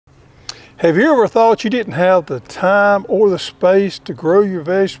Have you ever thought you didn't have the time or the space to grow your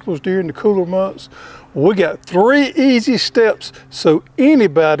vegetables during the cooler months? We got 3 easy steps so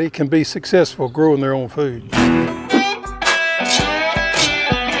anybody can be successful growing their own food.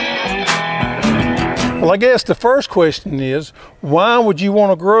 Well, I guess the first question is, why would you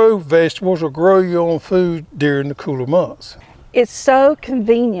want to grow vegetables or grow your own food during the cooler months? It's so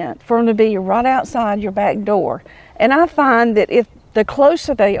convenient for them to be right outside your back door. And I find that if the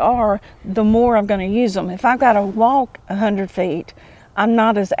closer they are, the more I'm going to use them. If I've got to walk 100 feet, I'm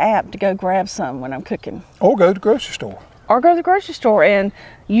not as apt to go grab some when I'm cooking. Or go to the grocery store. Or go to the grocery store. And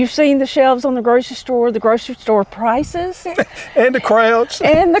you've seen the shelves on the grocery store prices. And the crowds.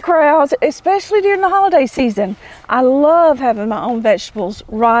 And the crowds, especially during the holiday season. I love having my own vegetables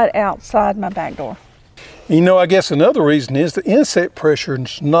right outside my back door. You know, I guess another reason is the insect pressure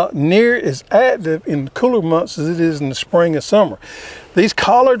is not near as active in the cooler months as it is in the spring and summer. These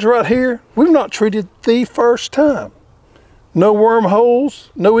collards right here, we've not treated the first time. No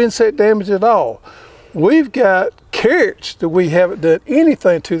wormholes, no insect damage at all. We've got carrots that we haven't done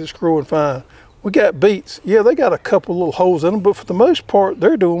anything to that's growing fine. We got beets. Yeah, they got a couple little holes in them, but for the most part,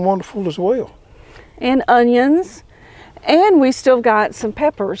 they're doing wonderful as well. And onions. And we still got some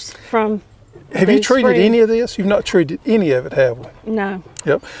peppers from Have you treated any of this? You've not treated any of it, have we? No.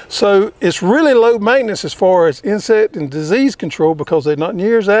 Yep. So it's really low maintenance as far as insect and disease control because they're not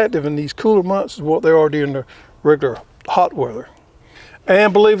near as active in these cooler months as what they are during the regular hot weather.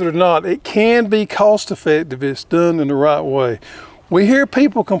 And believe it or not, it can be cost effective if it's done in the right way. We hear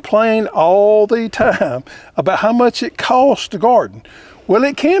people complain all the time about how much it costs to garden. Well,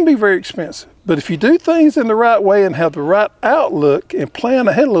 it can be very expensive, but if you do things in the right way and have the right outlook and plan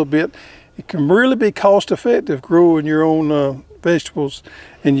ahead a little bit, it can really be cost effective growing your own vegetables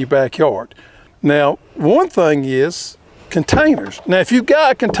in your backyard. Now, one thing is containers. Now, if you've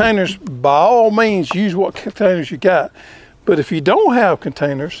got containers, by all means, use what containers you got. But if you don't have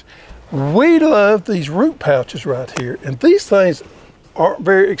containers, we love these root pouches right here. And these things aren't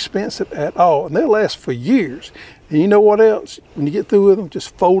very expensive at all, and they'll last for years. And you know what else? When you get through with them,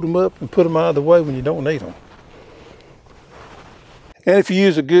 just fold them up and put them out of the way when you don't need them. And if you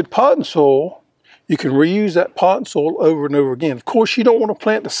use a good potting soil, you can reuse that potting soil over and over again. Of course, you don't want to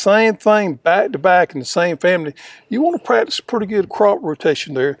plant the same thing back to back in the same family. You want to practice pretty good crop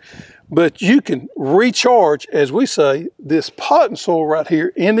rotation there. But you can recharge, as we say, this potting soil right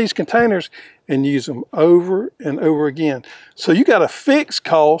here in these containers and use them over and over again. So you got a fixed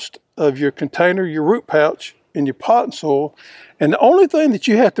cost of your container, your root pouch, and your potting soil. And the only thing that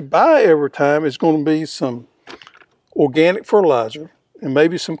you have to buy every time is going to be some organic fertilizer and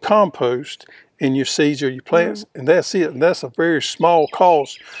maybe some compost in your seeds or your plants, and that's it. And that's a very small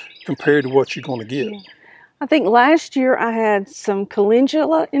cost compared to what you're going to get. I think last year I had some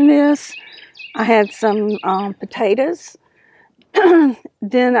calendula in this. I had some potatoes.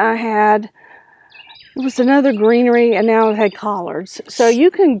 Then I had, it was another greenery, and now I've had collards. So you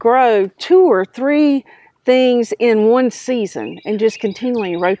can grow 2 or 3 things in one season and just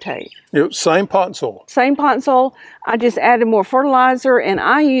continually rotate. Yep, same potting soil. Same potting soil. I just added more fertilizer, and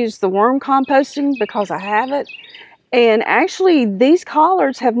I use the worm composting because I have it. And actually, these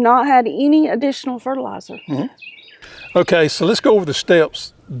collards have not had any additional fertilizer. Okay, so let's go over the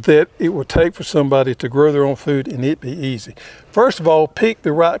steps that it would take for somebody to grow their own food and it be easy. First of all, pick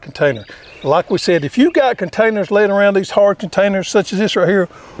the right container. Like we said, if you've got containers laying around, these hard containers such as this right here,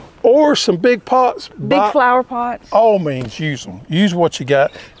 or some big pots. Big flower pots. All means, use them. Use what you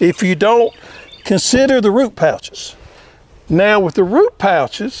got. If you don't, consider the root pouches. Now with the root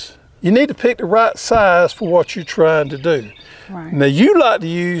pouches, you need to pick the right size for what you're trying to do. Right. Now you like to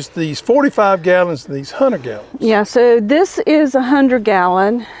use these 45 gallons and these 100 gallons. Yeah, so this is 100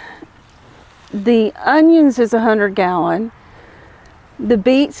 gallon. The onions is 100 gallon. The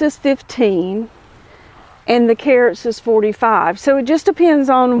beets is 15. And the carrots is 45. So it just depends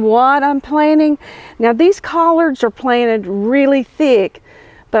on what I'm planting. Now these collards are planted really thick,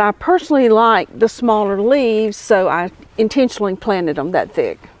 but I personally like the smaller leaves, so I intentionally planted them that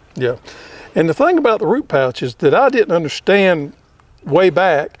thick. Yeah, and the thing about the root pouches that I didn't understand way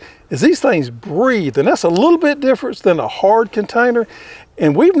back is these things breathe, and that's a little bit different than a hard container.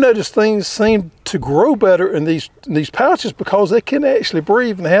 And we've noticed things seem to grow better in these pouches because they can actually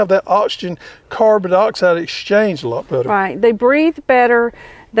breathe and have that oxygen carbon dioxide exchange a lot better. Right, they breathe better,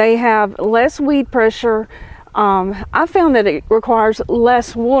 they have less weed pressure. I found that it requires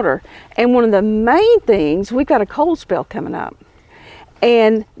less water. And one of the main things, we've got a cold spell coming up.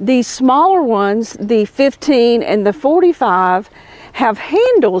 And these smaller ones, the 15 and the 45, have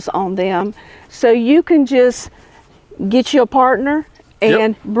handles on them, so you can just get you a partner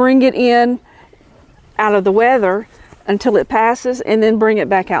and bring it in out of the weather until it passes, and then bring it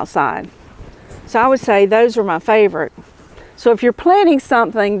back outside. So I would say those are my favorite. So if you're planting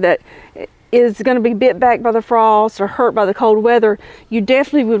something that is going to be bit back by the frost or hurt by the cold weather, you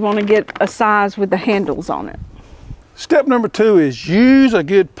definitely would want to get a size with the handles on it. Step number 2 is use a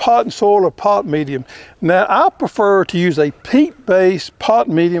good potting soil or pot medium. Now, I prefer to use a peat-based pot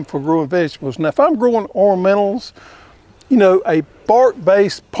medium for growing vegetables. Now, if I'm growing ornamentals, you know, a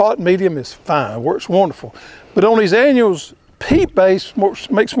bark-based pot medium is fine, works wonderful. But on these annuals, peat-based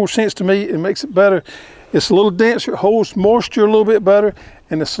makes more sense to me. It makes it better. It's a little denser, it holds moisture a little bit better,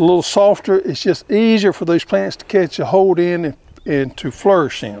 and it's a little softer. It's just easier for those plants to catch a hold in and to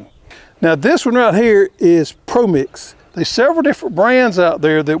flourish in. Now this one right here is Pro Mix. There's several different brands out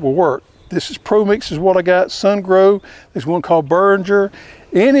there that will work. This is Pro Mix is what I got, Sun Grow. There's one called Behringer.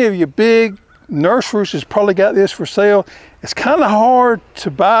 Any of your big nurseries has probably got this for sale. It's kind of hard to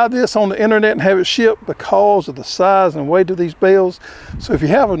buy this on the internet and have it shipped because of the size and weight of these bales. So if you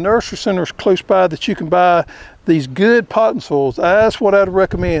have a nursery center close by that you can buy these good potting soils, that's what I'd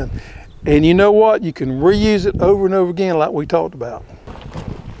recommend. And you know what? You can reuse it over and over again like we talked about.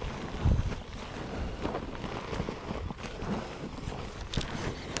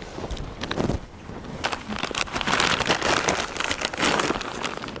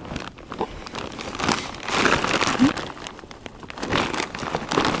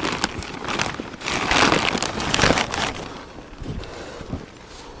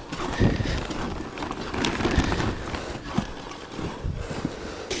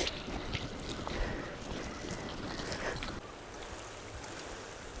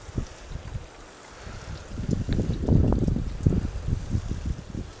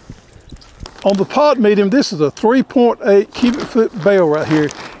 On the pot medium, this is a 3.8 cubic foot bale right here,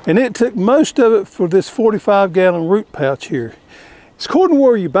 and it took most of it for this 45-gallon root pouch here. It's according to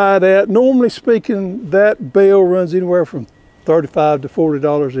where you buy it at. Normally speaking, that bale runs anywhere from $35 to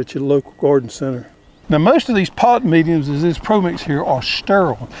 $40 at your local garden center. Now most of these pot mediums, as this Pro Mix here, are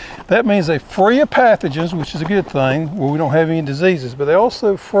sterile. That means they're free of pathogens, which is a good thing, where we don't have any diseases, but they're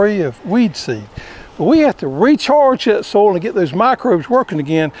also free of weed seed. But we have to recharge that soil and get those microbes working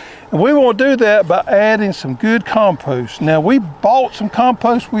again. And we want to do that by adding some good compost. Now we bought some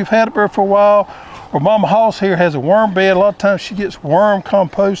compost. We've had it there for a while. Or Mama Hoss here has a worm bed. A lot of times she gets worm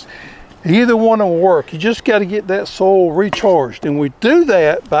compost. Either one will work. You just got to get that soil recharged. And we do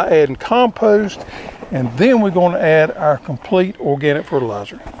that by adding compost, and then we're going to add our complete organic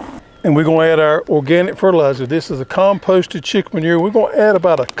fertilizer. And we're going to add our organic fertilizer. This is a composted chicken manure. We're going to add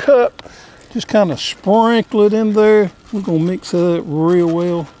about a cup. Just kind of sprinkle it in there. We're going to mix it up real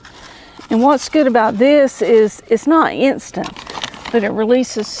well. And what's good about this is it's not instant, but it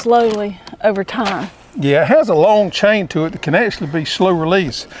releases slowly over time. Yeah, it has a long chain to it that can actually be slow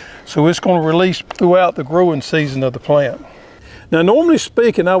release. So it's going to release throughout the growing season of the plant. Now, normally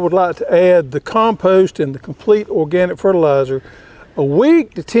speaking, I would like to add the compost and the complete organic fertilizer a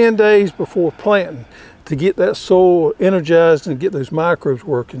week to 10 days before planting to get that soil energized and get those microbes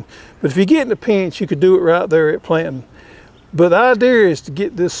working. But if you get in a pinch, you could do it right there at planting. But the idea is to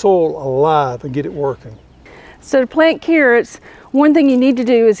get this soil alive and get it working. So to plant carrots, one thing you need to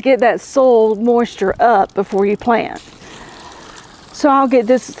do is get that soil moisture up before you plant. So I'll get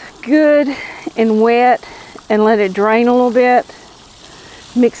this good and wet and let it drain a little bit.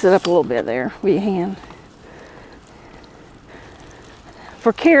 Mix it up a little bit there with your hand.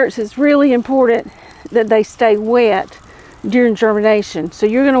 For carrots, it's really important that they stay wet during germination. So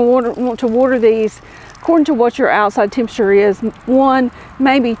you're going to want to water these according to what your outside temperature is, 1,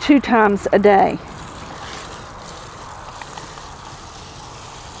 maybe 2 times a day.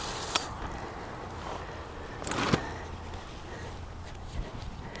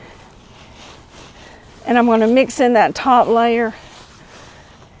 And I'm going to mix in that top layer.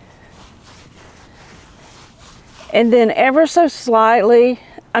 And then ever so slightly,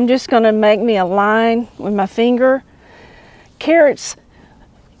 I'm just going to make me a line with my finger. Carrots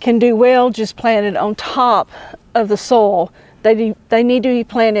can do well just planted on top of the soil. They need to be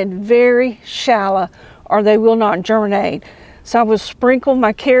planted very shallow or they will not germinate. So I will sprinkle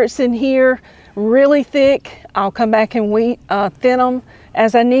my carrots in here really thick. I'll come back and thin them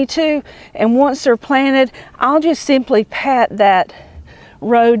as I need to. And once they're planted, I'll just simply pat that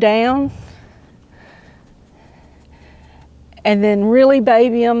row down and then really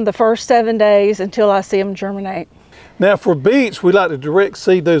baby them the first 7 days until I see them germinate. Now for beets, we like to direct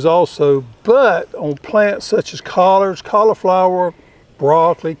seed those also, but on plants such as collards, cauliflower,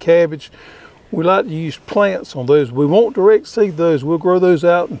 broccoli, cabbage, we like to use plants on those. We won't direct seed those. We'll grow those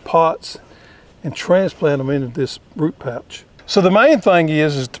out in pots and transplant them into this root pouch. So the main thing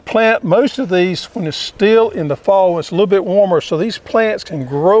is to plant most of these when it's still in the fall, when it's a little bit warmer, so these plants can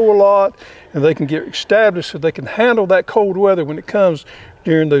grow a lot and they can get established so they can handle that cold weather when it comes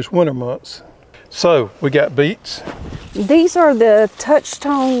during those winter months. So we got beets. These are the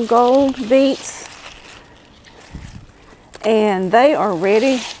Touchtone Gold beets, and they are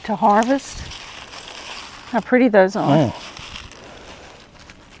ready to harvest. How pretty those are.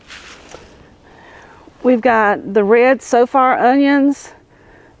 We've got the red sofar onions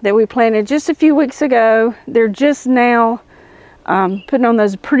that we planted just a few weeks ago. They're just now putting on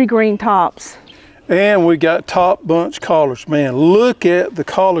those pretty green tops. And we got top bunch collards. Man, look at the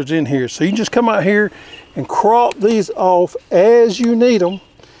collards in here. So you can just come out here and crop these off as you need them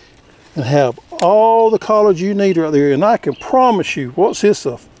and have all the collards you need right there. And I can promise you, what's this,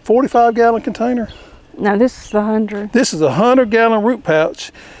 a 45-gallon container? No, this is the 100. This is a 100-gallon root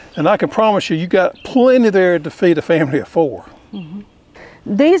pouch, and I can promise you, you got plenty there to feed a family of 4.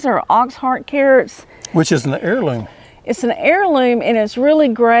 These are oxheart carrots. Which is an heirloom. It's an heirloom, and it's really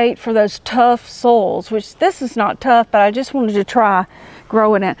great for those tough soils, which this is not tough, but I just wanted to try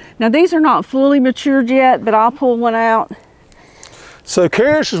growing it. Now, these are not fully matured yet, but I'll pull one out. So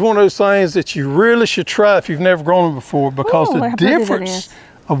carrots is one of those things that you really should try if you've never grown them before, because the difference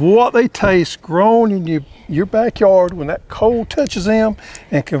of what they taste grown in your backyard when that cold touches them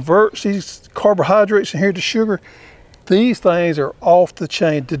and converts these carbohydrates in here to sugar, these things are off the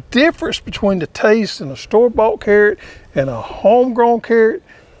chain. The difference between the taste in a store-bought carrot and a homegrown carrot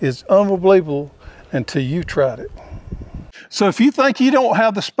is unbelievable until you tried it. So if you think you don't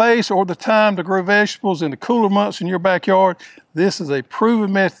have the space or the time to grow vegetables in the cooler months in your backyard, this is a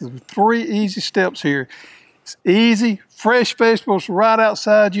proven method with 3 easy steps here. It's easy, fresh vegetables right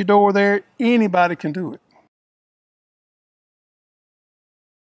outside your door there. Anybody can do it.